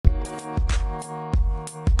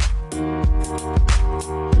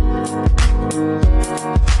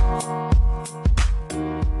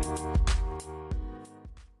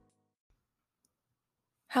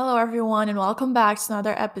everyone, and welcome back to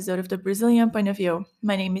another episode of the Brazilian Point of View.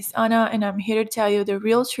 My name is Ana, and I'm here to tell you the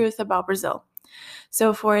real truth about Brazil.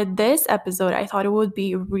 So, for this episode, I thought it would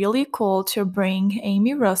be really cool to bring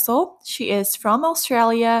Amy Russell. She is from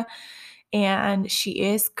Australia and she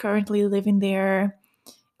is currently living there.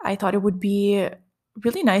 I thought it would be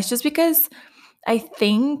really nice just because I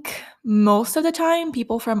think most of the time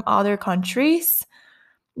people from other countries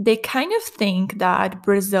they kind of think that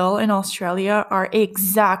Brazil and Australia are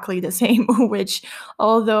exactly the same, which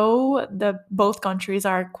although the both countries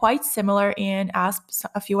are quite similar in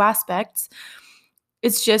a few aspects,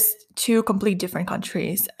 it's just two complete different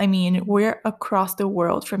countries. I mean, we're across the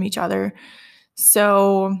world from each other.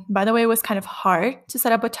 So, by the way, it was kind of hard to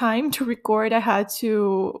set up a time to record. I had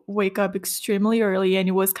to wake up extremely early and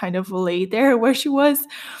it was kind of late there where she was,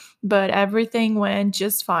 but everything went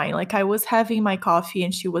just fine. Like I was having my coffee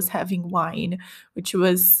and she was having wine, which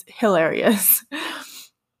was hilarious.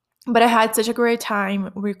 But I had such a great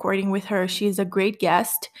time recording with her. She's a great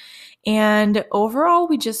guest. And overall,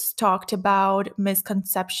 we just talked about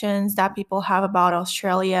misconceptions that people have about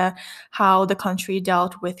Australia, how the country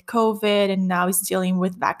dealt with COVID and now is dealing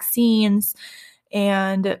with vaccines,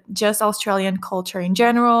 and just Australian culture in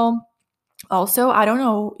general. Also, I don't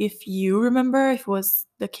know if you remember if it was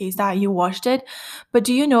the case that you watched it, but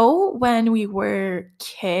do you know when we were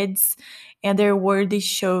kids and there were these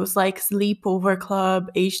shows like Sleepover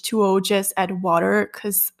Club, H2O, Just Add Water?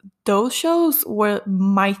 Because those shows were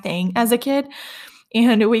my thing as a kid.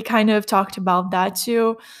 And we kind of talked about that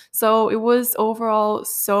too. So it was overall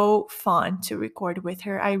so fun to record with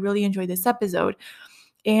her. I really enjoyed this episode.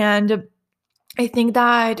 And I think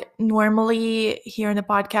that normally here in the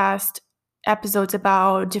podcast, episodes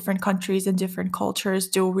about different countries and different cultures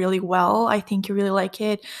do really well. I think you really like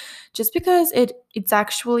it just because it's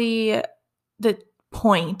actually the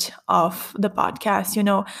point of the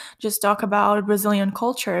podcast, just talk about Brazilian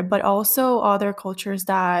culture, but also other cultures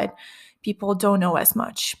that people don't know as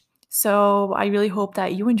much. So I really hope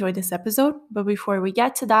that you enjoyed this episode. But before we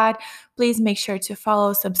get to that, please make sure to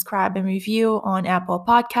follow, subscribe, and review on Apple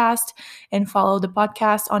Podcast and follow the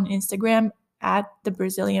podcast on Instagram at the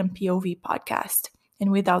Brazilian POV Podcast.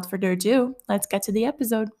 And without further ado, let's get to the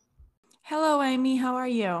episode. Hello, Amy. How are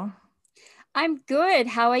you? I'm good.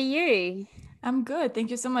 How are you? I'm good.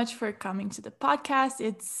 Thank you so much for coming to the podcast.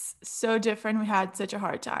 It's so different. We had such a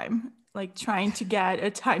hard time, like trying to get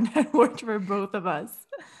a time that worked for both of us.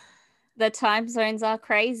 The time zones are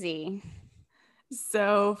crazy.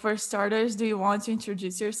 So, for starters, do you want to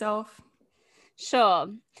introduce yourself? Sure.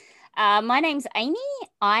 My name's Amy.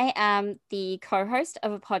 I am the co-host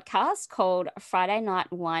of a podcast called Friday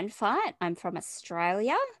Night Wine Fight. I'm from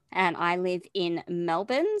Australia and I live in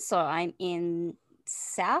Melbourne. So I'm in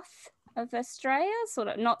south of Australia, sort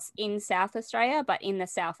of not in South Australia, but in the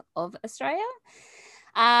south of Australia.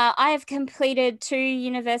 I have completed 2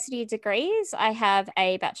 university degrees. I have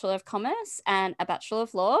a Bachelor of Commerce and a Bachelor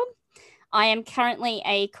of Law. I am currently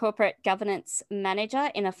a corporate governance manager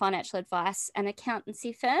in a financial advice and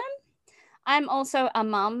accountancy firm. I'm also a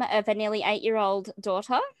mum of a nearly 8-year-old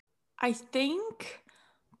daughter. I think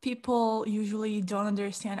people usually don't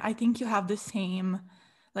understand. I think you have the same,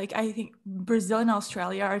 like, I think Brazil and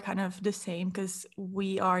Australia are kind of the same because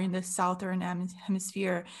we are in the southern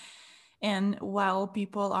hemisphere. And while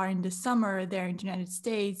people are in the summer, they're in the United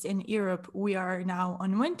States, in Europe, we are now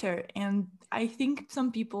on winter. And I think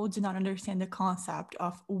some people do not understand the concept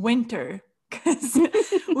of winter because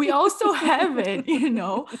we also have it,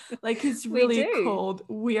 like it's really cold.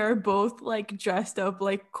 We are both like dressed up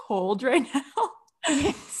like cold right now.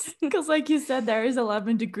 Yes. Because like you said, there is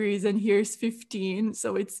 11 degrees and here's 15.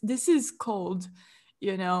 So this is cold,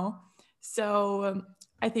 So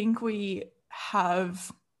I think we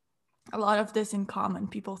have a lot of this in common.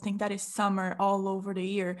 People think that is summer all over the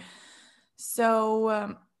year.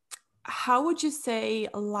 So how would you say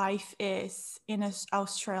life is in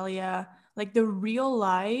Australia, like the real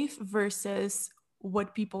life versus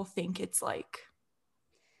what people think it's like?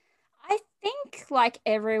 I think, like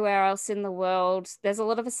everywhere else in the world, there's a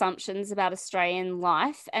lot of assumptions about Australian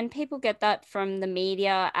life, and people get that from the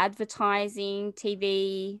media, advertising,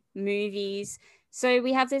 TV, movies. So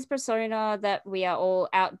we have this persona that we are all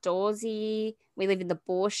outdoorsy. We live in the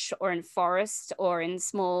bush or in forest or in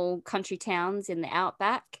small country towns in the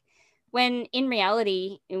outback. When in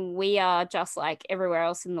reality, we are just like everywhere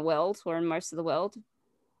else in the world or in most of the world.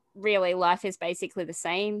 Really, life is basically the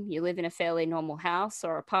same. You live in a fairly normal house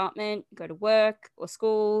or apartment, you go to work or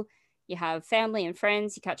school, you have family and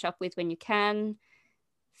friends you catch up with when you can.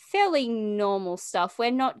 Fairly normal stuff.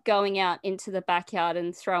 We're not going out into the backyard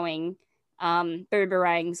and throwing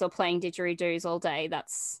boomerangs or playing didgeridoos all day.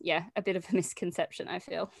 That's, yeah, a bit of a misconception, I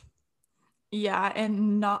feel. Yeah,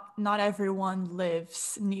 and not everyone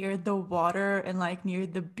lives near the water and like near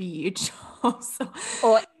the beach also.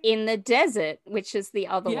 Or in the desert, which is the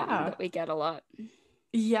other one Yeah. that we get a lot.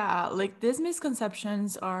 Yeah, like these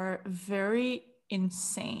misconceptions are very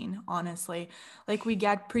insane, honestly. Like we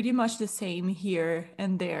get pretty much the same here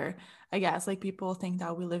and there. I guess like people think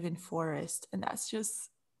that we live in forest and that's just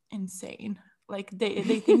insane. Like they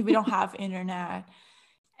think we don't have internet.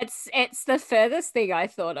 It's the furthest thing I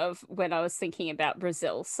thought of when I was thinking about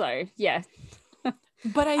Brazil. So yeah,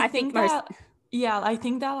 But I I think think most. that, yeah, I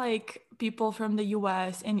think that like people from the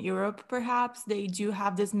US and Europe, perhaps, they do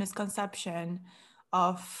have this misconception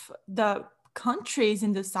of the countries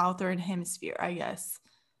in the Southern Hemisphere, I guess.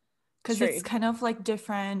 Because it's True. kind of like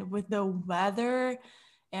different with the weather.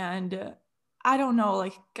 And I don't know,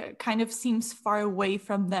 like kind of seems far away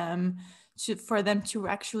from them for them to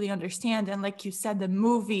actually understand. And like you said, the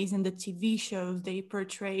movies and the TV shows, they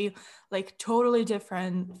portray like totally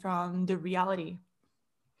different from the reality.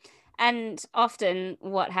 And often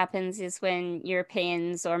what happens is when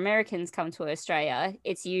Europeans or Americans come to Australia,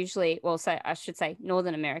 it's usually, well, so I should say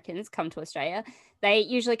Northern Americans come to Australia, they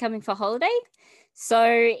usually coming for holiday. So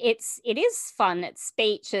it is fun. It's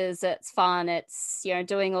beaches, it's fun, it's, you know,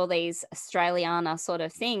 doing all these Australiana sort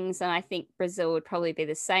of things. And I think Brazil would probably be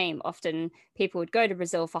the same. Often people would go to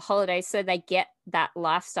Brazil for holidays, so they get that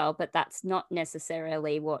lifestyle, but that's not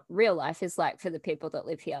necessarily what real life is like for the people that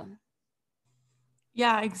live here.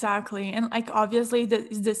 Yeah, exactly. And like obviously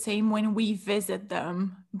that is the same when we visit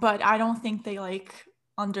them, but I don't think they like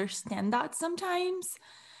understand that sometimes.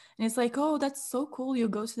 And it's like, "Oh, that's so cool. You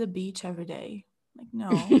go to the beach every day." Like, no,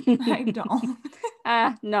 I don't.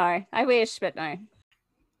 No, I wish, but no.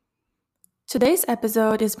 Today's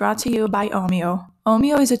episode is brought to you by Omio.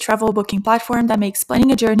 Omio is a travel booking platform that makes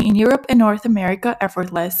planning a journey in Europe and North America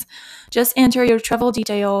effortless. Just enter your travel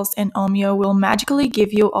details, and Omio will magically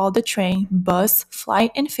give you all the train, bus,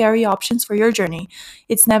 flight, and ferry options for your journey.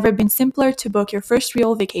 It's never been simpler to book your first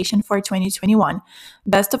real vacation for 2021.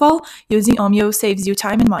 Best of all, using Omio saves you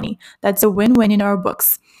time and money. That's a win win in our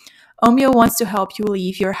books. Omio wants to help you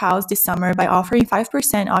leave your house this summer by offering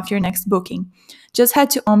 5% off your next booking. Just head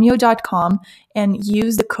to omio.com and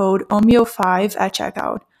use the code OMIO5 at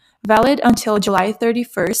checkout. Valid until July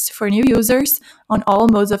 31st for new users on all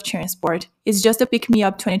modes of transport. It's just a pick me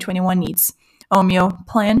up 2021 needs. Omio,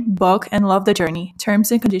 plan, book, and love the journey.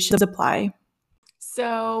 Terms and conditions apply.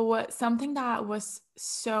 So, something that was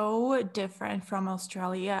so different from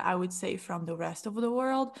Australia, I would say from the rest of the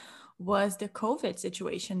world, was the COVID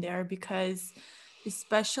situation there because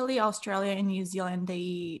especially Australia and New Zealand,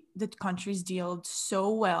 the countries dealt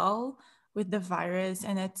so well with the virus,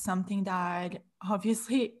 and it's something that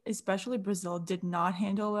obviously, especially Brazil, did not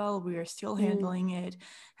handle well. We are still Mm. handling it,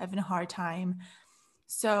 having a hard time.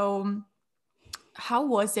 So, how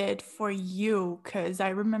was it for you? Because I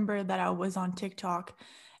remember that I was on TikTok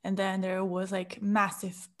and then there was like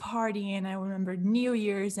massive party and I remember New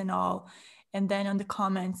Year's and all. And then on the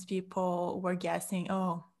comments, people were guessing,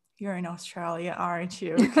 oh, you're in Australia, aren't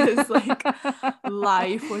you? Because like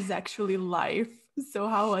life was actually life. So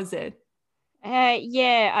how was it?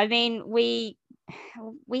 Yeah, I mean, we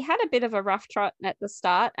had a bit of a rough trot at the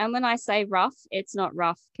start, and when I say rough, it's not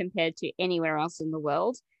rough compared to anywhere else in the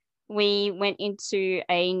world. We went into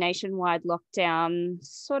a nationwide lockdown,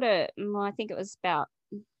 sort of, I think it was about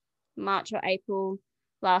March or April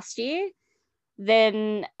last year.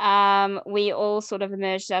 Then we all sort of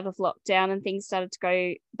emerged out of lockdown and things started to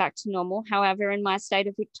go back to normal. However, in my state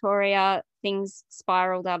of Victoria, things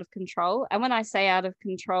spiraled out of control. And when I say out of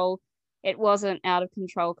control, it wasn't out of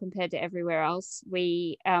control compared to everywhere else.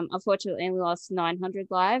 We unfortunately only lost 900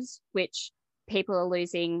 lives, which people are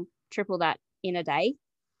losing triple that in a day.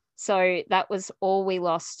 So that was all we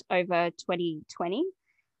lost over 2020.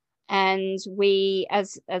 And we,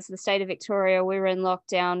 as the state of Victoria, we were in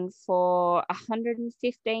lockdown for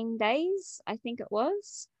 115 days, I think it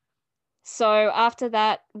was. So after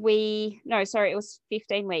that, no, sorry, it was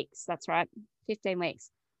 15 weeks. That's right, 15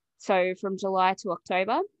 weeks. So from July to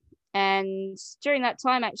October. And during that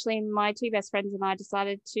time, actually, my two best friends and I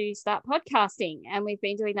decided to start podcasting. And we've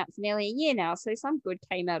been doing that for nearly a year now. So some good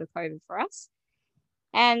came out of COVID for us.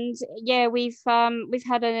 And yeah, we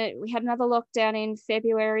had another lockdown in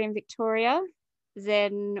February in Victoria.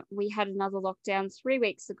 Then we had another lockdown 3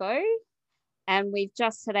 weeks ago, and we've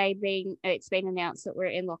just today been announced that we're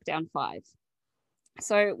in lockdown 5.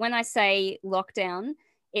 So when I say lockdown,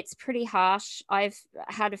 it's pretty harsh. I've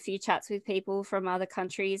had a few chats with people from other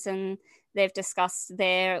countries, and they've discussed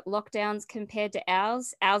their lockdowns compared to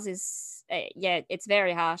ours. Ours is, yeah, it's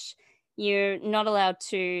very harsh. You're not allowed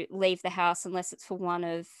to leave the house unless it's for one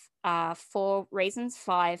of four reasons,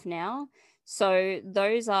 five now. So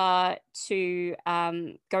those are to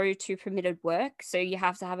go to permitted work. So you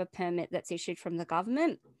have to have a permit that's issued from the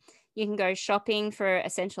government. You can go shopping for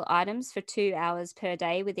essential items for 2 hours per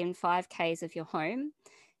day within 5Ks of your home.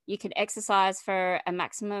 You can exercise for a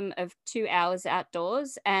maximum of 2 hours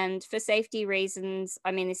outdoors. And for safety reasons,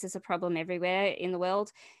 I mean, this is a problem everywhere in the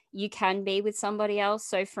world. You can be with somebody else.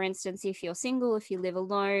 So, for instance, if you're single, if you live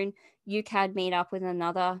alone, you can meet up with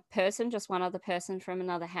another person, just one other person from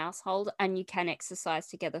another household, and you can exercise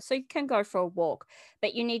together. So you can go for a walk,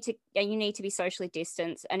 but you need to be socially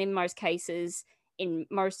distanced. And in most cases, in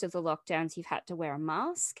most of the lockdowns, you've had to wear a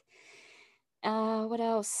mask. What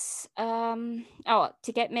else?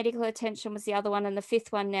 To get medical attention was the other one, and the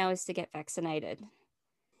fifth one now is to get vaccinated.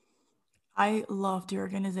 I love the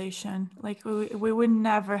organization. Like we would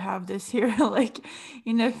never have this here like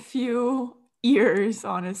in a few years,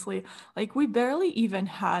 honestly. Like we barely even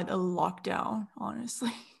had a lockdown,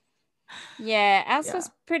 honestly. Yeah, ours Yeah.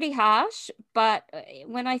 was pretty harsh, but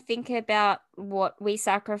when I think about what we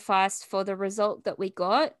sacrificed for the result that we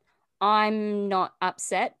got, I'm not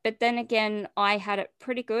upset. But then again, I had it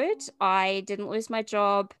pretty good. I didn't lose my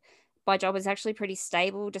job. My job was actually pretty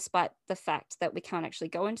stable, despite the fact that we can't actually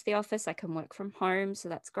go into the office. I can work from home, so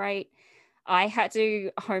that's great. I had to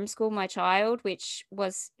homeschool my child, which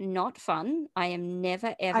was not fun. I am never,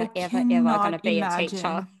 I ever, ever, ever going to cannot be a teacher.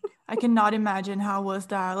 imagine. I cannot imagine how was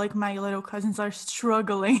that. Like my little cousins are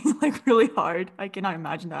struggling like really hard. I cannot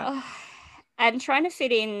imagine that. And trying to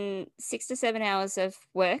fit in 6 to 7 hours of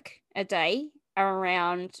work a day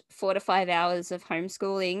around 4 to 5 hours of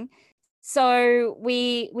homeschooling. So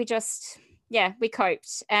we just, yeah, we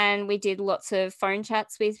coped, and we did lots of phone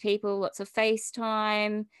chats with people, lots of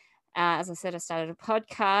FaceTime. As I said, I started a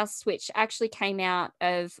podcast, which actually came out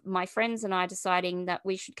of my friends and I deciding that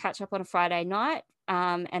we should catch up on a Friday night,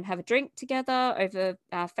 and have a drink together over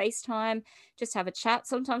FaceTime, just have a chat.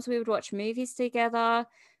 Sometimes we would watch movies together.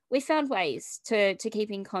 We found ways to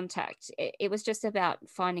keep in contact. It was just about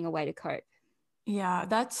finding a way to cope. Yeah,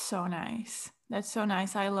 that's so nice. That's so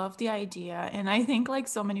nice. I love the idea. And I think like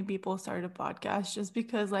so many people start a podcast just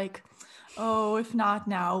because like, oh, if not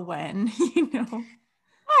now, when, you know?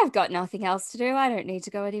 I've got nothing else to do. I don't need to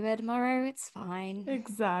go anywhere tomorrow. It's fine.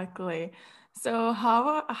 Exactly. So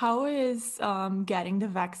how is getting the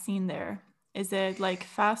vaccine there? Is it like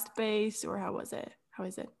fast paced or how was it? How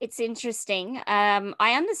is it? It's interesting.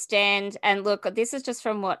 I understand, and look, this is just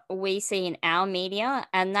from what we see in our media,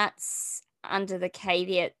 and that's under the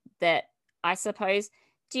caveat that I suppose,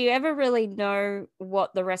 do you ever really know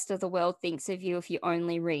what the rest of the world thinks of you if you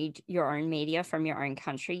only read your own media from your own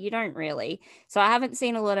country? You don't really. So I haven't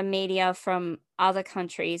seen a lot of media from other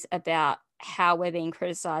countries about how we're being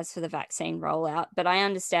criticized for the vaccine rollout, but I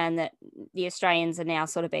understand that the Australians are now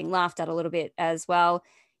sort of being laughed at a little bit as well.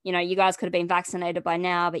 You guys could have been vaccinated by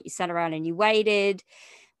now, but you sat around and you waited.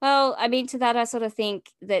 Well, I mean, to that, I sort of think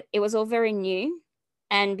that it was all very new.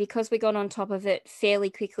 And because we got on top of it fairly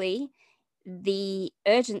quickly, the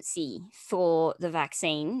urgency for the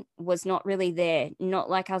vaccine was not really there, not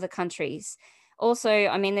like other countries. Also,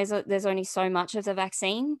 I mean, there's only so much of the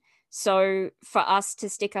vaccine. So for us to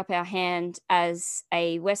stick up our hand as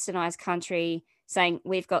a westernized country saying,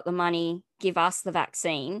 we've got the money, give us the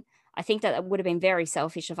vaccine, I think that would have been very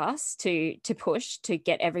selfish of us to push to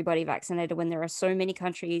get everybody vaccinated when there are so many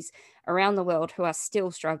countries around the world who are still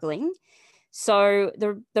struggling. So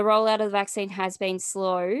the rollout of the vaccine has been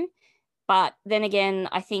slow, but then again,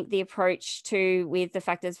 I think the approach to with the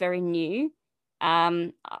fact that it's very new,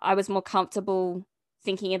 I was more comfortable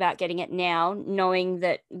thinking about getting it now, knowing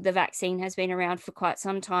that the vaccine has been around for quite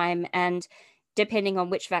some time, and depending on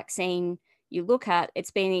which vaccine you look at,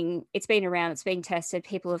 it's been around, it's been tested,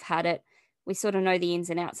 people have had it. We sort of know the ins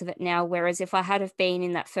and outs of it now. Whereas if I had have been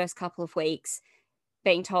in that first couple of weeks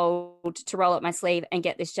being told to roll up my sleeve and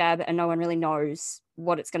get this jab and no one really knows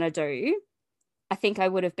what it's going to do, I think I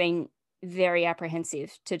would have been very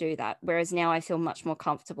apprehensive to do that. Whereas now I feel much more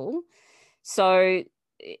comfortable. So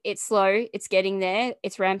it's slow, it's getting there,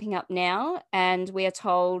 it's ramping up now. And we are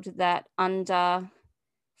told that under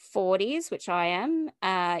 40s, which I am,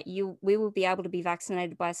 we will be able to be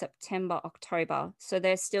vaccinated by September, October. So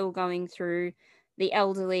they're still going through the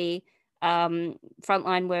elderly,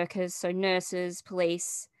 frontline workers, so nurses,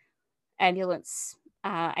 police, ambulance,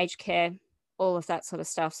 aged care, all of that sort of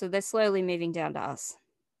stuff. So they're slowly moving down to us.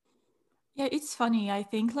 Yeah, it's funny. I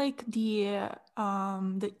think like the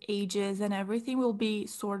ages and everything will be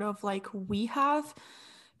sort of like we have,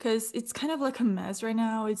 because it's kind of like a mess right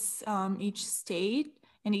now. It's each state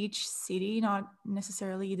and each city, not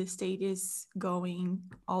necessarily the state is going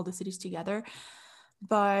all the cities together,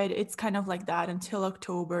 but it's kind of like that until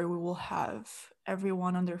October we will have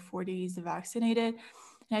everyone under 40s vaccinated.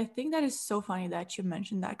 And I think that is so funny that you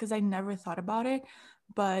mentioned that because I never thought about it,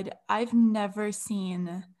 but I've never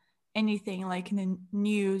seen anything like in the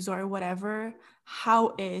news or whatever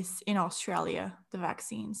how is in Australia the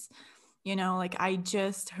vaccines. You know, like I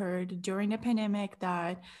just heard during the pandemic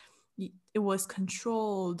that it was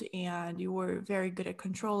controlled and you were very good at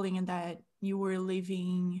controlling and that you were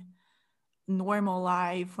living normal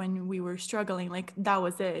life when we were struggling, like that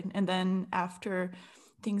was it. And then after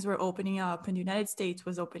things were opening up and the United States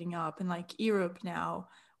was opening up and like Europe now,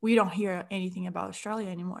 we don't hear anything about Australia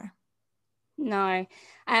anymore. No.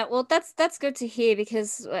 Well, that's good to hear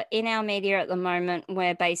because in our media at the moment,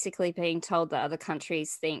 we're basically being told that other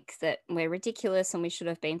countries think that we're ridiculous and we should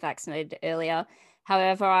have been vaccinated earlier.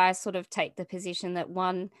 However, I sort of take the position that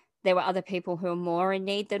one, there were other people who were more in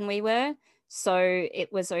need than we were. So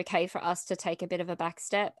it was okay for us to take a bit of a back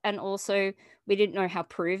step. And also, we didn't know how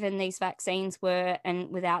proven these vaccines were.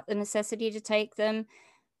 And without the necessity to take them,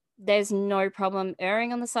 there's no problem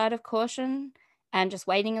erring on the side of caution and just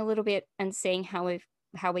waiting a little bit and seeing how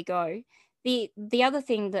we go. The other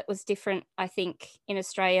thing that was different, I think, in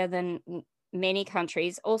Australia than many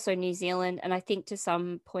countries, also New Zealand, and I think to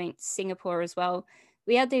some point Singapore as well,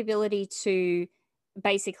 we had the ability to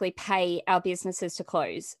basically pay our businesses to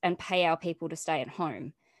close and pay our people to stay at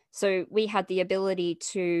home. So we had the ability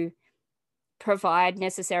to provide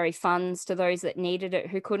necessary funds to those that needed it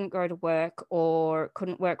who couldn't go to work or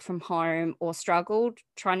couldn't work from home or struggled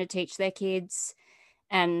trying to teach their kids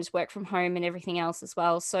and work from home and everything else as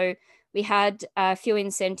well. So we had a few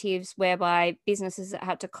incentives whereby businesses that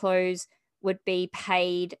had to close would be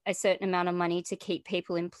paid a certain amount of money to keep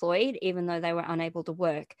people employed, even though they were unable to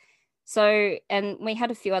work. So, and we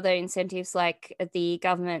had a few other incentives, like the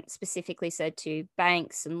government specifically said to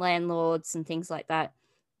banks and landlords and things like that,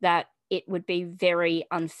 that it would be very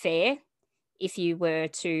unfair if you were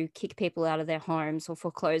to kick people out of their homes or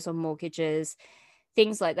foreclose on mortgages,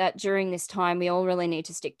 things like that. During this time, we all really need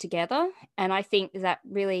to stick together. And I think that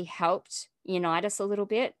really helped unite us a little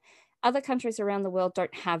bit. Other countries around the world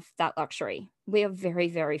don't have that luxury. We are very,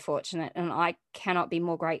 very fortunate. And I cannot be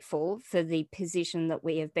more grateful for the position that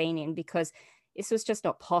we have been in because this was just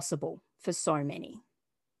not possible for so many.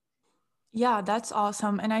 Yeah, that's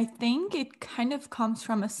awesome. And I think it kind of comes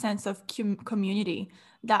from a sense of community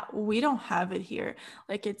that we don't have it here.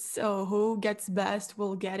 Like it's, oh, who gets best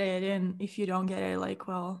will get it. And if you don't get it, like,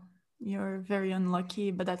 well, you're very unlucky,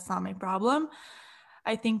 but that's not my problem.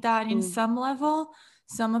 I think that in Mm, some level,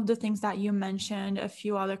 some of the things that you mentioned, a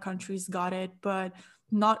few other countries got it, but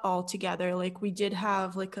not all together. Like we did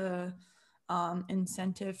have like a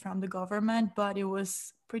incentive from the government, but it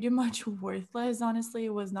was pretty much worthless. Honestly,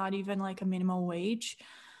 it was not even like a minimum wage.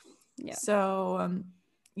 yeah. So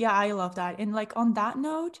yeah, I love that. And like on that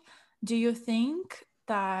note, do you think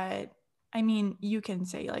that, I mean, you can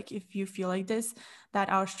say like if you feel like this, that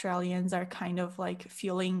Australians are kind of like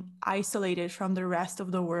feeling isolated from the rest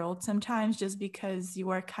of the world sometimes just because you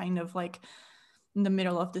are kind of like in the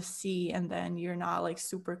middle of the sea and then you're not like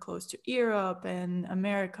super close to Europe and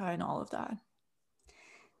America and all of that.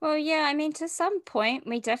 Well, yeah, I mean, to some point,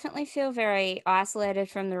 we definitely feel very isolated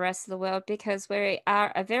from the rest of the world because we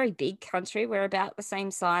are a very big country. We're about the same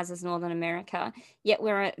size as Northern America, yet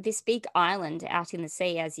this big island out in the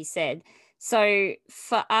sea, as you said. So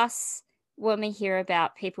for us, when we hear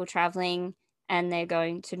about people traveling and they're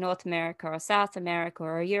going to North America or South America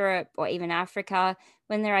or Europe or even Africa,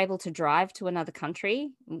 when they're able to drive to another country,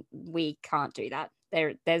 we can't do that.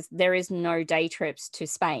 There is no day trips to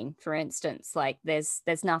Spain, for instance. Like there's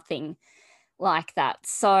nothing like that.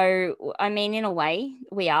 So I mean, in a way,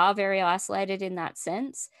 we are very isolated in that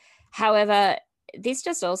sense. However, this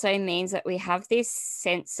just also means that we have this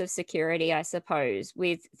sense of security, I suppose,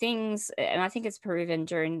 with things, and I think it's proven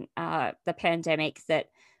during the pandemic that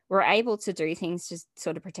we're able to do things to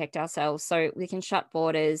sort of protect ourselves. So we can shut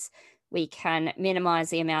borders, we can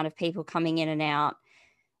minimize the amount of people coming in and out,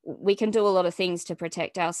 we can do a lot of things to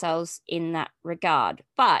protect ourselves in that regard.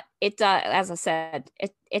 But it does, as I said,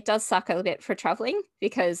 it does suck a little bit for traveling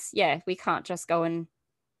because, yeah, we can't just go and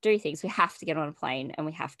do things. We have to get on a plane and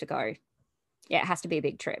we have to go. Yeah, it has to be a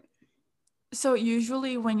big trip. So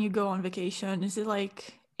usually when you go on vacation, is it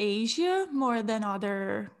like Asia more than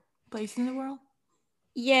other places in the world?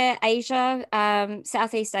 Yeah, Asia,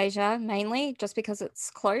 Southeast Asia mainly, just because it's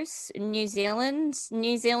close. New Zealand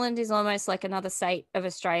is almost like another state of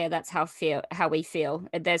Australia. That's how we feel.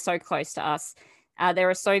 They're so close to us. There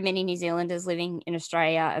are so many New Zealanders living in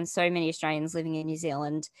Australia and so many Australians living in New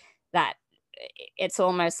Zealand that it's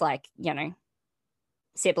almost like,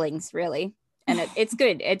 siblings, really. And it's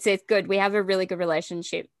good. It's good. We have a really good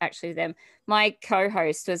relationship actually with them. My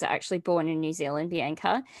co-host was actually born in New Zealand,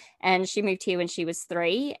 Bianca, and she moved here when she was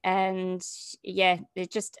 3. And yeah,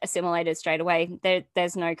 it just assimilated straight away.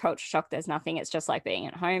 There's no culture shock. There's nothing. It's just like being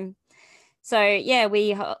at home. So yeah,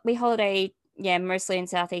 we holiday, yeah, mostly in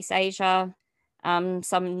Southeast Asia,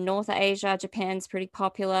 some North Asia. Japan's pretty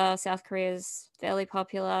popular. South Korea's fairly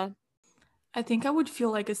popular. I think I would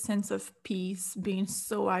feel like a sense of peace being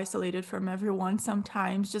so isolated from everyone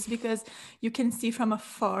sometimes, just because you can see from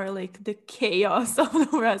afar like the chaos of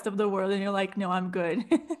the rest of the world, and you're like, no, I'm good.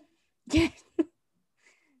 Yeah.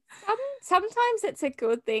 Sometimes it's a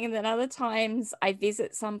good thing, and then other times I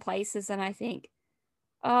visit some places and I think,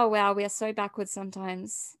 oh wow, we are so backwards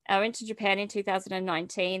sometimes. I went to Japan in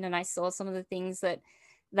 2019 and I saw some of the things that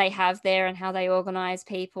they have there and how they organize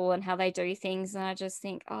people and how they do things. And I just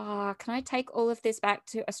think, oh, can I take all of this back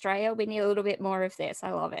to Australia? We need a little bit more of this.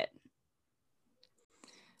 I love it.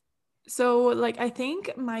 So, like, I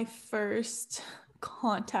think my first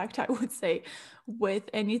contact, I would say, with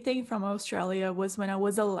anything from Australia was when I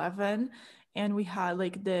was 11, and we had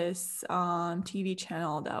like this TV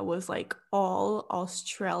channel that was like all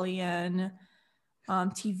Australian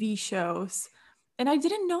TV shows. And I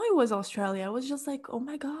didn't know it was Australia. I was just like, oh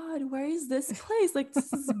my God, where is this place? Like,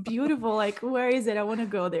 this is beautiful. Like, where is it? I want to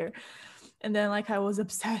go there. And then, like, I was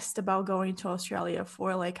obsessed about going to Australia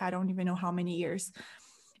for like, I don't even know how many years.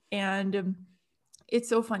 And it's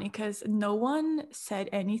so funny because no one said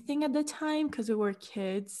anything at the time because we were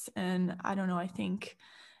kids. And I don't know, I think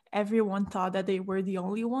everyone thought that they were the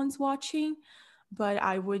only ones watching. But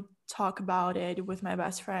I would talk about it with my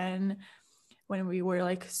best friend when we were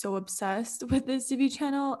like so obsessed with this TV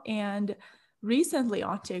channel. And recently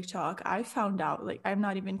on TikTok, I found out, like, I'm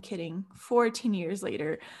not even kidding, 14 years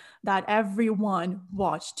later, that everyone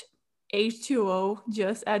watched H2O,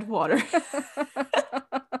 Just Add Water.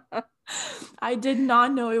 I did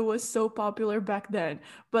not know it was so popular back then,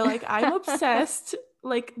 but like I'm obsessed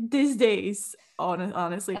like these days,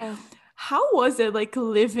 honestly. Uh, How was it like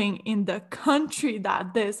living in the country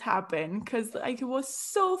that this happened? Because like it was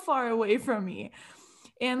so far away from me.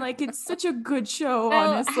 And like it's such a good show,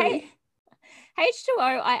 well, hey, honestly.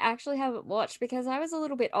 H2O, I actually haven't watched because I was a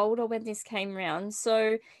little bit older when this came around.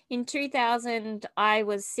 So in 2000, I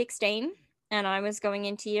was 16 and I was going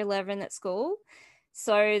into year 11 at school.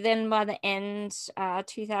 So then by the end,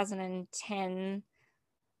 2010,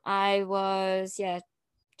 I was, yeah,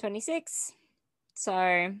 26.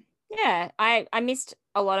 So yeah, I missed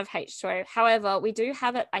a lot of H2O. However, we do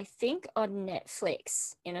have it, I think, on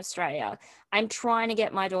Netflix in Australia. I'm trying to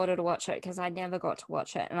get my daughter to watch it because I never got to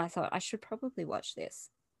watch it. And I thought I should probably watch this.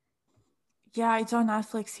 Yeah, it's on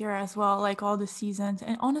Netflix here as well, like all the seasons.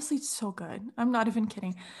 And honestly, it's so good. I'm not even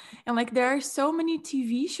kidding. And like there are so many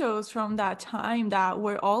TV shows from that time that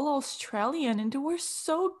were all Australian and they were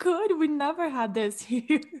so good. We never had this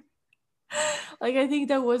here. Like I think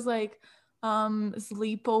there was like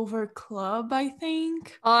Sleepover Club, I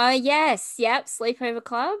think. Oh, yes. Yep. Sleepover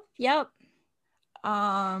Club. Yep.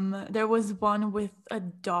 There was one with a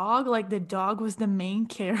dog, like the dog was the main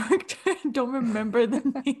character. I don't remember the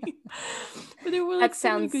name. But there were like That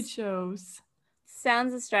so many good sounds shows.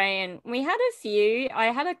 sounds Australian. We had a few. I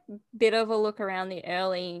had a bit of a look around the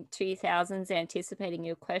early 2000s anticipating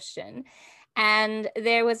your question. And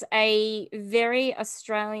there was a very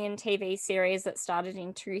Australian TV series that started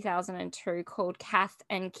in 2002 called Kath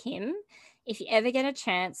and Kim. If you ever get a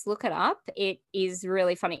chance, look it up. It is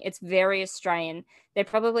really funny. It's very Australian. They're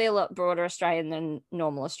probably a lot broader Australian than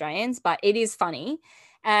normal Australians, but it is funny.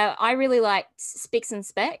 I really liked Spicks and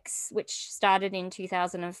Specks, which started in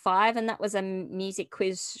 2005, and that was a music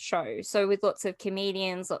quiz show. So, with lots of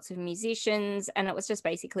comedians, lots of musicians, and it was just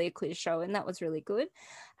basically a quiz show, and that was really good.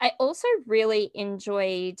 I also really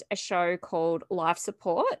enjoyed a show called Life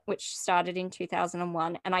Support, which started in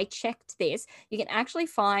 2001. And I checked this. You can actually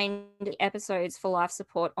find the episodes for Life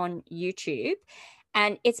Support on YouTube.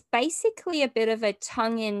 And it's basically a bit of a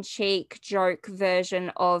tongue-in-cheek joke version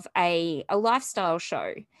of a lifestyle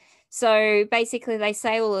show. So basically, they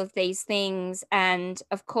say all of these things, and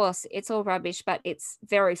of course, it's all rubbish, but it's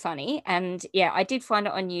very funny. And yeah, I did find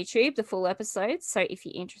it on YouTube, the full episodes. So if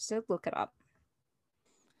you're interested, look it up.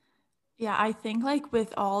 Yeah, I think like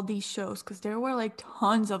with all these shows, because there were like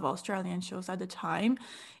tons of Australian shows at the time,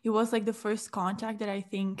 it was like the first contact that I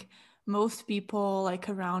think most people, like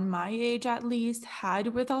around my age at least,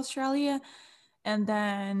 had with Australia. And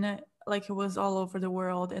then like it was all over the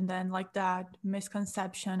world. And then like that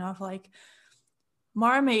misconception of like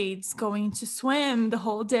mermaids going to swim the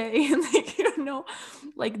whole day and like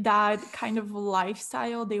like that kind of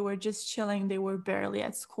lifestyle. They were just chilling, they were barely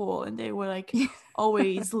at school, and they were like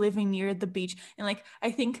always living near the beach. And like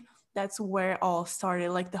I think that's where it all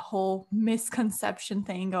started, like the whole misconception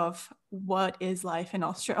thing of what is life in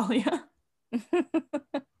Australia.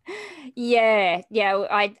 Yeah,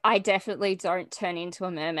 I definitely don't turn into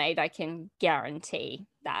a mermaid. I can guarantee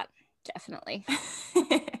that. Definitely.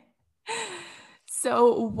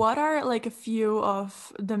 So, what are like a few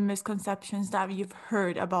of the misconceptions that you've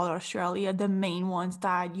heard about Australia, the main ones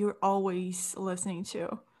that you're always listening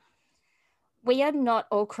to? We are not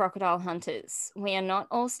all crocodile hunters. We are not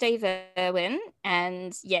all Steve Irwin.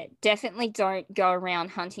 And yeah, definitely don't go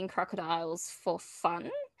around hunting crocodiles for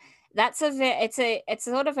fun. That's it's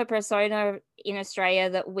sort of a persona in Australia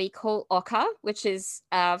that we call ochre, which is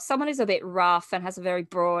someone who's a bit rough and has a very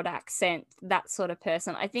broad accent, that sort of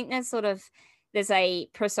person. I think there's a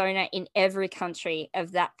persona in every country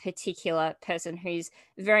of that particular person who's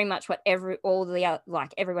very much what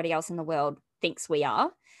like everybody else in the world thinks we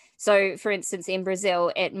are. So, for instance, in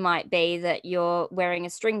Brazil, it might be that you're wearing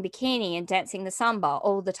a string bikini and dancing the samba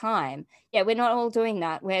all the time. Yeah, we're not all doing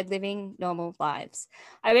that. We're living normal lives.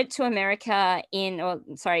 I went to the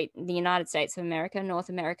United States of America, North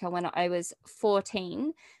America, when I was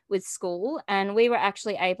 14 with school. And we were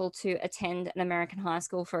actually able to attend an American high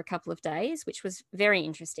school for a couple of days, which was very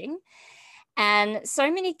interesting. And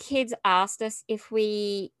so many kids asked us if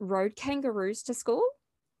we rode kangaroos to school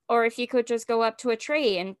or if you could just go up to a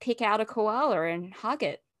tree and pick out a koala and hug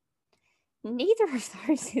it. Neither of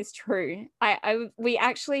those is true. We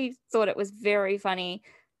actually thought it was very funny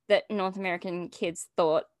that North American kids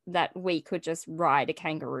thought that we could just ride a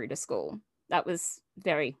kangaroo to school. That was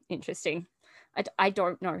very interesting. I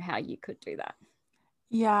don't know how you could do that.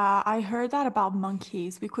 Yeah, I heard that about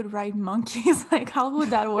monkeys. We could ride monkeys. Like, how would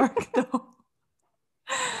that work though?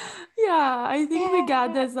 Yeah, I think we got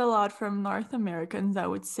Yeah. this a lot from North Americans, I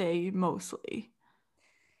would say mostly.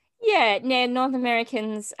 Yeah, no, North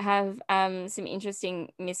Americans have some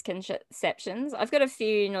interesting misconceptions. I've got a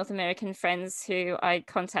few North American friends who I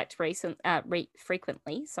contact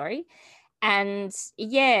frequently, sorry. And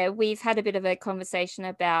yeah, we've had a bit of a conversation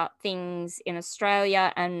about things in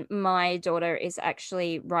Australia, and my daughter is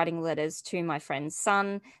actually writing letters to my friend's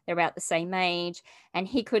son. They're about the same age, and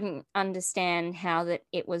he couldn't understand how that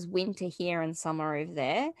it was winter here and summer over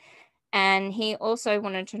there. And he also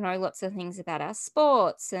wanted to know lots of things about our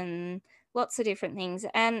sports and lots of different things.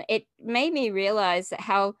 And it made me realize that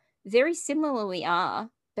how very similar we are,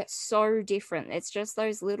 but so different. It's just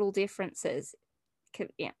those little differences.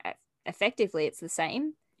 Yeah, effectively, it's the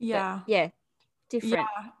same, but Yeah. yeah, Yeah, different.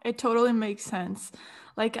 it totally makes sense.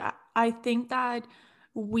 Like, I think that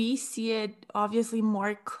we see it obviously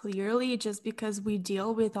more clearly just because we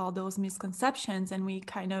deal with all those misconceptions and we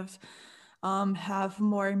kind of have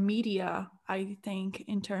more media, I think,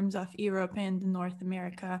 in terms of Europe and North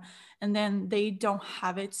America. And then they don't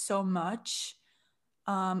have it so much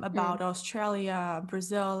Mm. about Australia,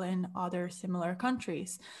 Brazil, and other similar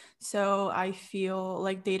countries. So I feel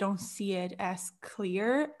like they don't see it as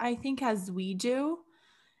clear, I think, as we do.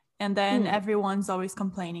 And then Mm. everyone's always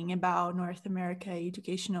complaining about North America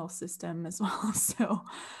educational system as well. So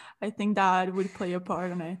I think that would play a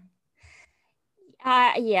part on it.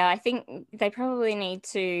 Yeah, I think they probably need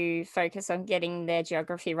to focus on getting their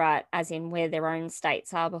geography right, as in where their own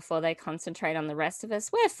states are, before they concentrate on the rest of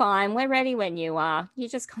us. We're fine. We're ready when you are. You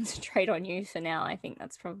just concentrate on you for now. I think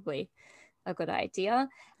that's probably a good idea.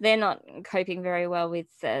 They're not coping very well with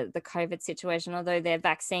the COVID situation, although their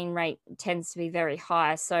vaccine rate tends to be very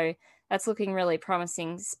high. So that's looking really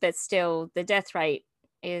promising. But still, the death rate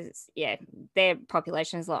is, yeah, their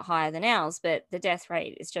population is a lot higher than ours, but the death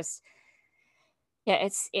rate is just, yeah,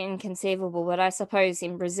 it's inconceivable. But I suppose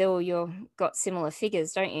in Brazil, you've got similar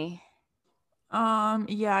figures, don't you?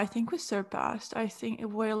 Yeah, I think we surpassed. I think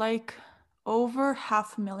we're like over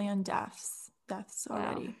 500,000 deaths Wow.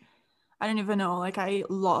 already. I don't even know. Like I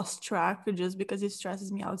lost track just because it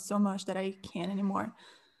stresses me out so much that I can't anymore.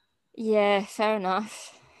 Yeah, fair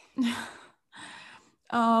enough.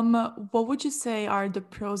 What would you say are the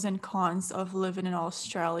pros and cons of living in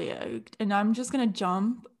Australia? And I'm just gonna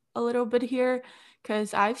jump a little bit here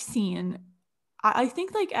because I've seen, I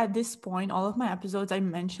think like at this point, all of my episodes I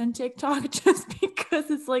mentioned TikTok just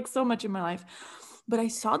because it's like so much in my life. But I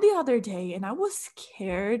saw the other day and I was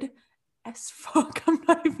scared as fuck. I'm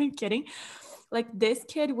not even kidding. Like this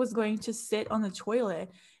kid was going to sit on the toilet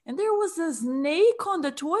and there was a snake on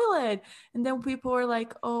the toilet. And then people were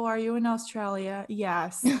like, "Oh, are you in Australia?"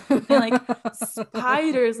 Yes. And like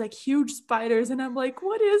spiders, like huge spiders. And I'm like,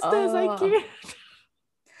 what is this? I Oh, can't.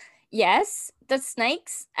 yes, the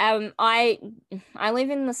snakes. I live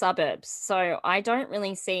in the suburbs, so I don't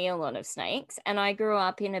really see a lot of snakes. And I grew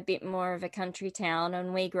up in a bit more of a country town,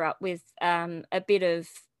 and we grew up with a bit of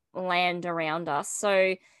land around us.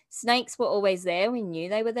 So snakes were always there. We knew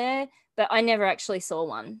they were there, but I never actually saw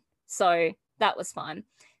one. So that was fine.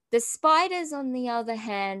 The spiders, on the other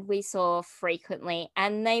hand, we saw frequently,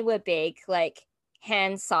 and they were big, like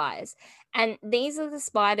hand size. And these are the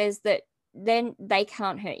spiders that then they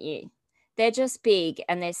can't hurt you. They're just big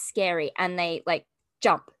and they're scary and they like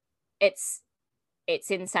jump. It's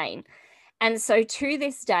insane. And so to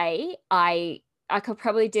this day, I could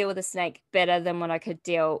probably deal with a snake better than what I could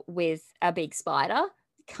deal with a big spider.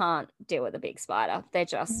 Can't deal with a big spider. They're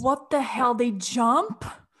just What the hell? They jump?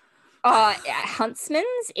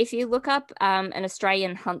 huntsmans. If you look up an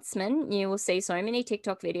Australian huntsman, you will see so many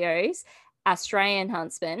TikTok videos. Australian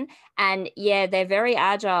huntsman, and yeah, they're very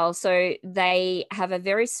agile. So they have a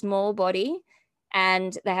very small body,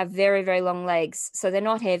 and they have very very long legs. So they're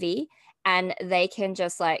not heavy, and they can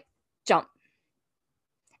just like jump.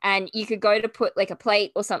 And you could go to put like a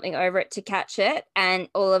plate or something over it to catch it, and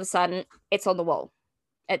all of a sudden it's on the wall.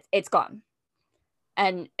 It's gone,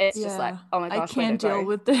 and it's just like, Yeah, oh my I gosh, where'd can't it deal go?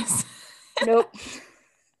 with this. Nope.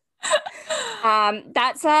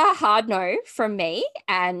 That's a hard no from me,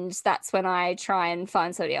 and that's when I try and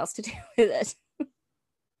find somebody else to deal with it.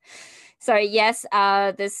 So yes,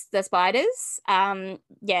 the spiders.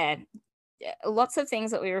 Yeah, lots of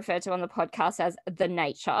things that we refer to on the podcast as the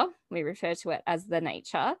nature. We refer to it as the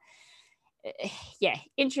nature. Yeah,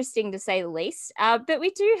 interesting to say the least. But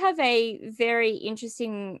we do have a very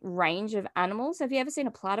interesting range of animals. Have you ever seen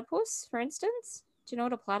a platypus, for instance? Do you know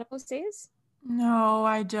what a platypus is? No,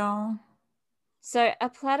 I don't. So a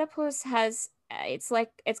platypus has it's like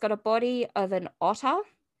it's got a body of an otter,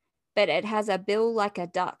 but it has a bill like a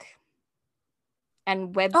duck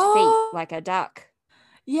and webbed feet Oh, like a duck.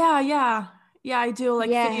 yeah, yeah. Yeah, I do like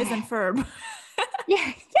Phineas Yeah. and Ferb.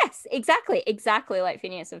 Yeah, yes, exactly like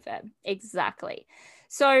Phineas and Ferb. Exactly.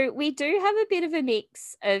 So we do have a bit of a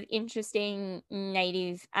mix of interesting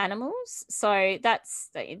native animals. So that's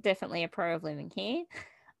definitely a pro of living here.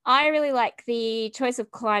 I really like the choice of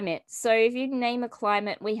climate. So if you name a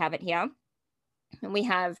climate, we have it here. And we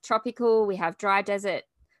have tropical, we have dry desert,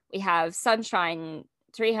 we have sunshine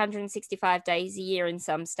 365 days a year in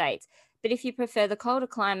some states. But if you prefer the colder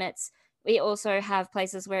climates, we also have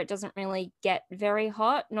places where it doesn't really get very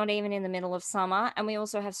hot, not even in the middle of summer. And we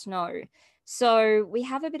also have snow. So we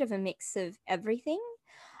have a bit of a mix of everything.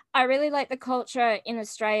 I really like the culture in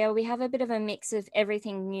Australia. We have a bit of a mix of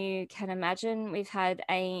everything you can imagine. We've had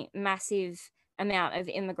a massive amount of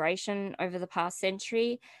immigration over the past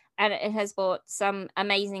century, and it has brought some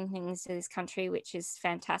amazing things to this country, which is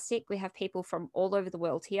fantastic. We have people from all over the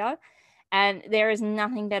world here, and there is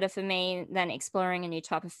nothing better for me than exploring a new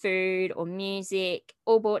type of food or music,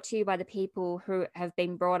 all brought to you by the people who have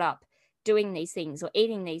been brought up doing these things or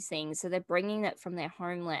eating these things. So they're bringing it from their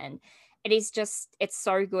homeland. It is just, it's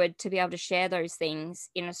so good to be able to share those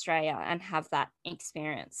things in Australia and have that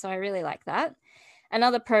experience. So I really like that.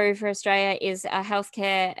 Another pro for Australia is our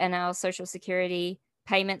healthcare and our social security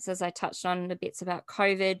payments, as I touched on the bits about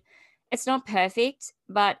COVID. It's not perfect,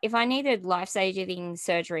 but if I needed life-saving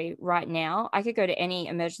surgery right now, I could go to any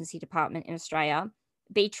emergency department in Australia,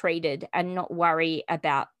 be treated, and not worry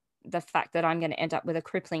about the fact that I'm going to end up with a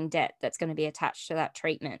crippling debt that's going to be attached to that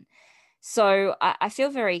treatment. So I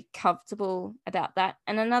feel very comfortable about that.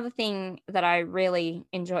 And another thing that I really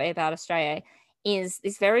enjoy about Australia is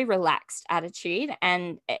this very relaxed attitude.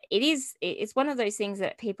 And it's one of those things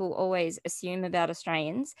that people always assume about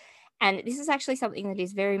Australians. And this is actually something that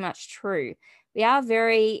is very much true. We are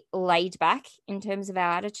very laid back in terms of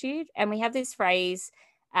our attitude. And we have this phrase,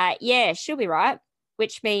 yeah, she'll be right,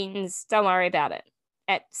 which means don't worry about it.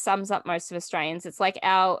 It sums up most of Australians. It's like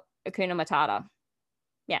our Hakuna Matata.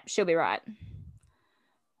 Yeah, she'll be right.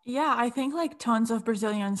 Yeah, I think like tons of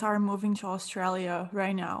Brazilians are moving to Australia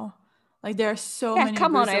right now. Like there are so Yeah, many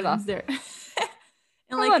come on over. Brazilians there. And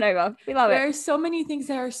Come on like over. We love there it. are so many things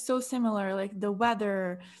that are so similar, like the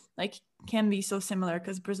weather, like can be so similar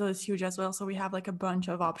because Brazil is huge as well. So we have like a bunch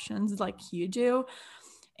of options like you do.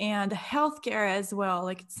 And healthcare as well,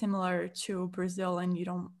 like it's similar to Brazil, and you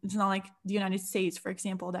don't, it's not like the United States, for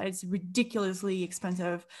example, that is ridiculously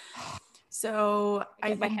expensive. So I I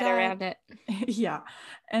get my think head that, around it. yeah.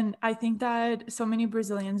 And I think that so many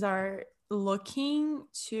Brazilians are looking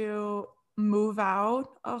to move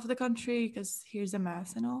out of the country because here's a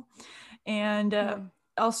mess and all. And Mm.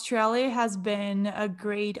 Australia has been a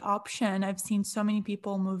great option. I've seen so many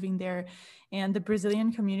people moving there. And the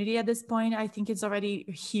Brazilian community at this point, I think it's already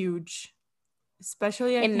huge,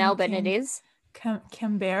 especially I In think Melbourne, it in is.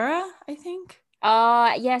 Canberra, I think.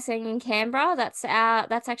 Yes, and in Canberra, that's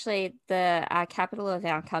actually the capital of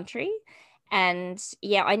our country. And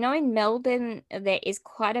yeah, I know in Melbourne there is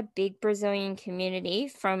quite a big Brazilian community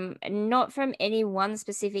from not from any one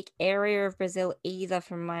specific area of Brazil either,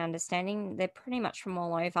 from my understanding. They're pretty much from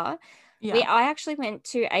all over. Yeah. I actually went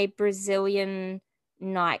to a Brazilian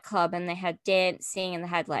nightclub and they had dancing and they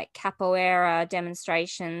had like capoeira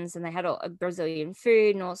demonstrations and they had all Brazilian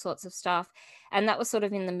food and all sorts of stuff, and that was sort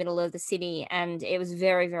of in the middle of the city, and it was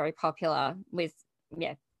very, very popular with,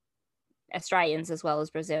 yeah, Australians as well as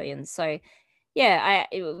Brazilians. So yeah,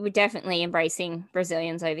 we're definitely embracing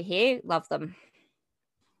Brazilians over here. Love them.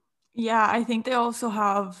 Yeah, I think they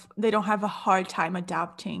don't have a hard time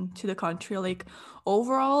adapting to the country, like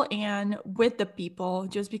overall and with the people,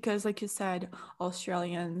 just because, like you said,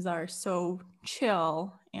 Australians are so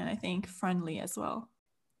chill and I think friendly as well.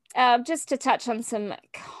 Just to touch on some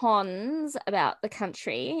cons about the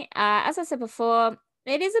country, as I said before,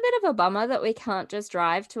 it is a bit of a bummer that we can't just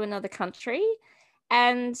drive to another country.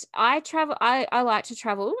 And I like to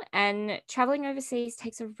travel, and traveling overseas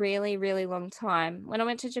takes a really, really long time. When I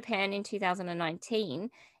went to Japan in 2019,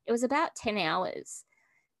 it was about 10 hours.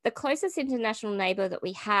 The closest international neighbor that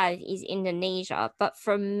we have is Indonesia, but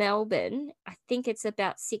from Melbourne, I think it's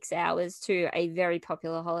about 6 hours to a very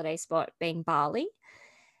popular holiday spot being Bali.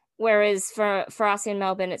 Whereas for us in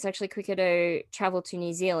Melbourne, it's actually quicker to travel to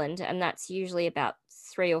New Zealand, and that's usually about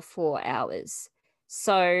 3 or 4 hours.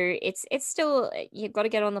 So it's still, you've got to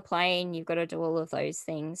get on the plane, you've got to do all of those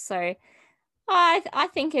things. So I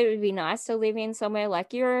think it would be nice to live in somewhere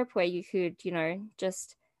like Europe where you could,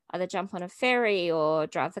 just either jump on a ferry or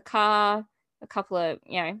drive the car a couple of,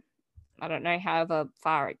 I don't know, however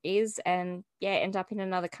far it is, and yeah, end up in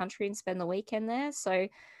another country and spend the weekend there. So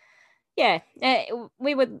yeah,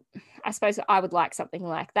 we would, I suppose I would like something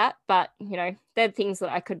like that, but they're things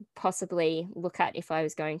that I could possibly look at if I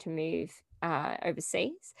was going to move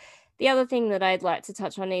overseas. The other thing that I'd like to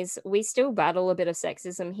touch on is we still battle a bit of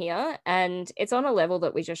sexism here, and it's on a level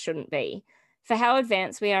that we just shouldn't be. For how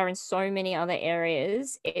advanced we are in so many other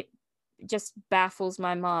areas, it just baffles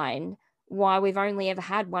my mind why we've only ever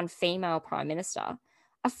had one female prime minister.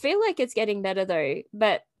 I feel like it's getting better though,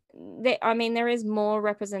 but there is more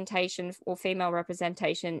representation or female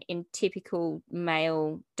representation in typical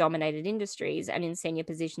male dominated industries and in senior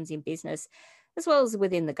positions in business, as well as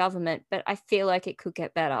within the government. But I feel like it could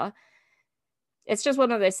get better. It's just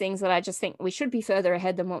one of those things that I just think we should be further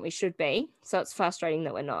ahead than what we should be. So it's frustrating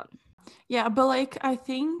that we're not. Yeah, but like I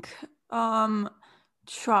think um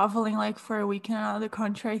traveling like for a week in another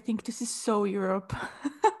country, I think this is so Europe.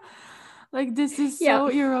 Like this is Yeah. so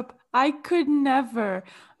Europe. I could never,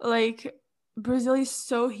 like, Brazil is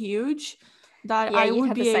so huge that Yeah, I you'd would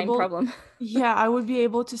have the be same able, problem. yeah, I would be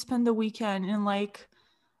able to spend the weekend in like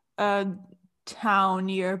a town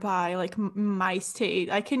nearby, like my state.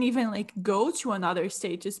 I can even like go to another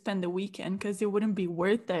state to spend the weekend because it wouldn't be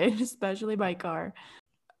worth it, especially by car.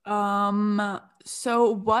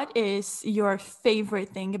 So what is your favorite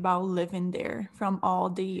thing about living there from all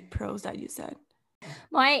the pros that you said?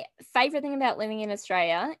 My favorite thing about living in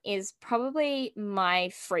Australia is probably my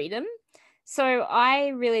freedom. So I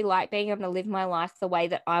really like being able to live my life the way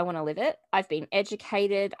that I want to live it. I've been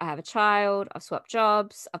educated, I have a child, I've swapped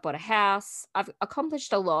jobs, I've bought a house, I've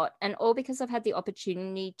accomplished a lot, and all because I've had the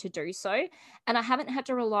opportunity to do so. And I haven't had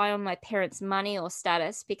to rely on my parents' money or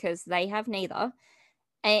status because they have neither.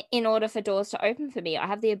 In order for doors to open for me, I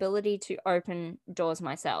have the ability to open doors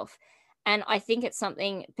myself. And I think it's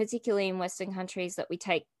something, particularly in Western countries, that we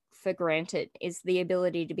take for granted is the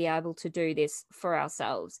ability to be able to do this for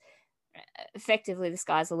ourselves. Effectively, the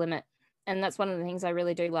sky's the limit. And that's one of the things I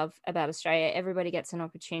really do love about Australia. Everybody gets an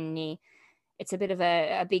opportunity. It's a bit of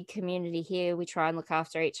a big community here. We try and look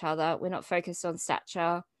after each other. We're not focused on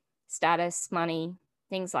stature, status, money,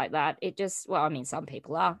 things like that. It just, well, I mean, some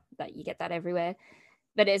people are, that you get that everywhere,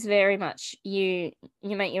 but it's very much you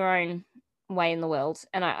make your own way in the world,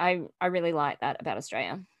 and I really like that about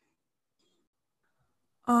Australia.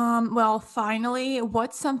 Well, finally,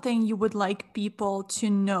 what's something you would like people to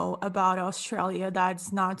know about Australia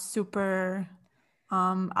that's not super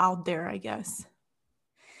out there, I guess?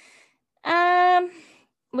 Um,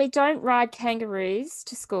 We don't ride kangaroos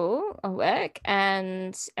to school or work,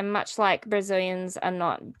 and much like Brazilians are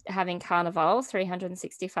not having carnival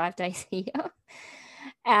 365 days a year,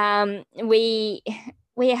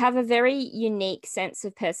 we have a very unique sense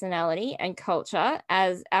of personality and culture.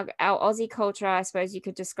 As our Aussie culture, I suppose you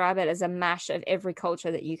could describe it as a mash of every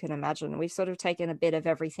culture that you can imagine. We've sort of taken a bit of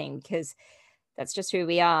everything because that's just who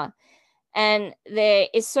we are. And there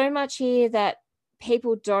is so much here that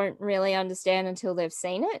people don't really understand until they've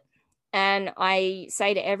seen it. And I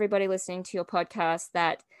say to everybody listening to your podcast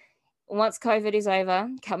that once COVID is over,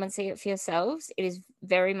 come and see it for yourselves. It is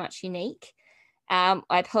very much unique. I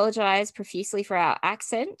apologize profusely for our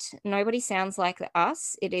accent. Nobody sounds like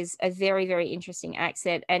us. It is a very, very interesting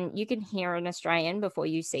accent, and you can hear an Australian before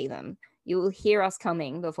you see them. You will hear us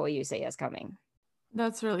coming before you see us coming.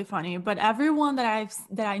 That's really funny. But everyone that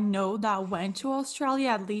I know that went to Australia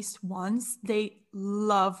at least once, they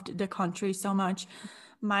loved the country so much.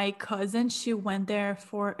 My cousin, she went there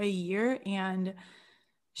for a year and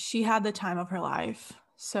she had the time of her life.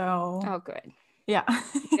 So, Oh, good. yeah.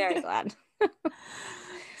 Very glad.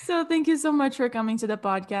 So, thank you so much for coming to the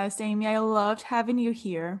podcast, Amy. I loved having you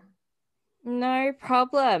here. No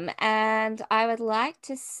problem. And I would like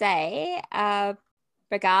to say,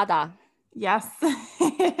 brigada. Yes.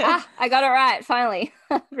 I got it right, finally.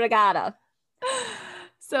 Brigada.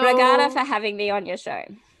 So, Brigada for having me on your show.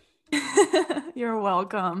 You're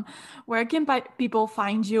welcome. Where can people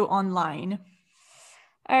find you online?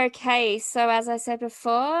 Okay, so as I said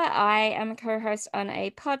before, I am a co-host on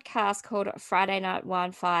a podcast called Friday Night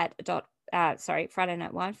Wine Fight. Friday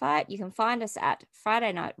Night Wine Fight. You can find us at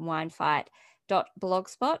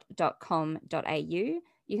fridaynightwinefight.blogspot.com.au.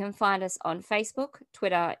 You can find us on Facebook,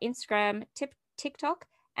 Twitter, Instagram, TikTok,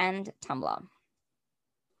 and Tumblr.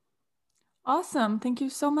 Awesome. Thank you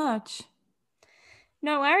so much.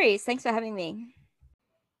 No worries. Thanks for having me.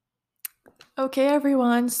 Okay,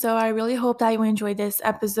 everyone. So I really hope that you enjoyed this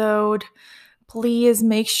episode. Please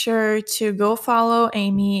make sure to go follow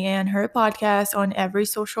Amy and her podcast on every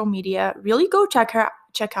social media. Really go check out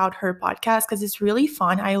her podcast because it's really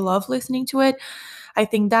fun. I love listening to it. I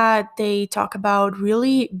think that they talk about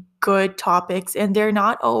really good topics and they're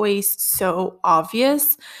not always so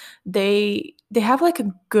obvious. They have like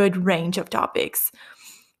a good range of topics.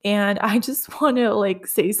 And I just want to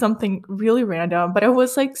say something really random, but I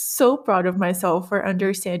was so proud of myself for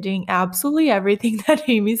understanding absolutely everything that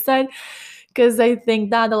Amy said, because I think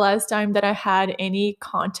that the last time that I had any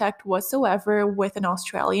contact whatsoever with an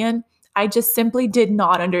Australian, I just simply did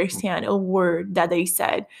not understand a word that they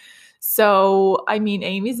said. So, I mean,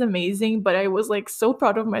 Amy's amazing, but I was so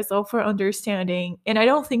proud of myself for understanding. And I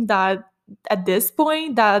don't think that at this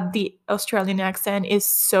point that the Australian accent is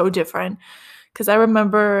so different, because I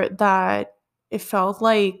remember that it felt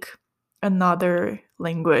like another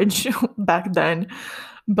language back then.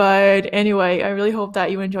 But anyway, I really hope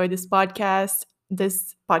that you enjoyed this podcast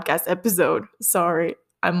episode. Sorry,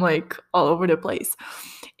 I'm all over the place.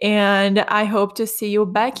 And I hope to see you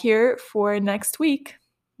back here for next week.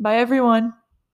 Bye, everyone.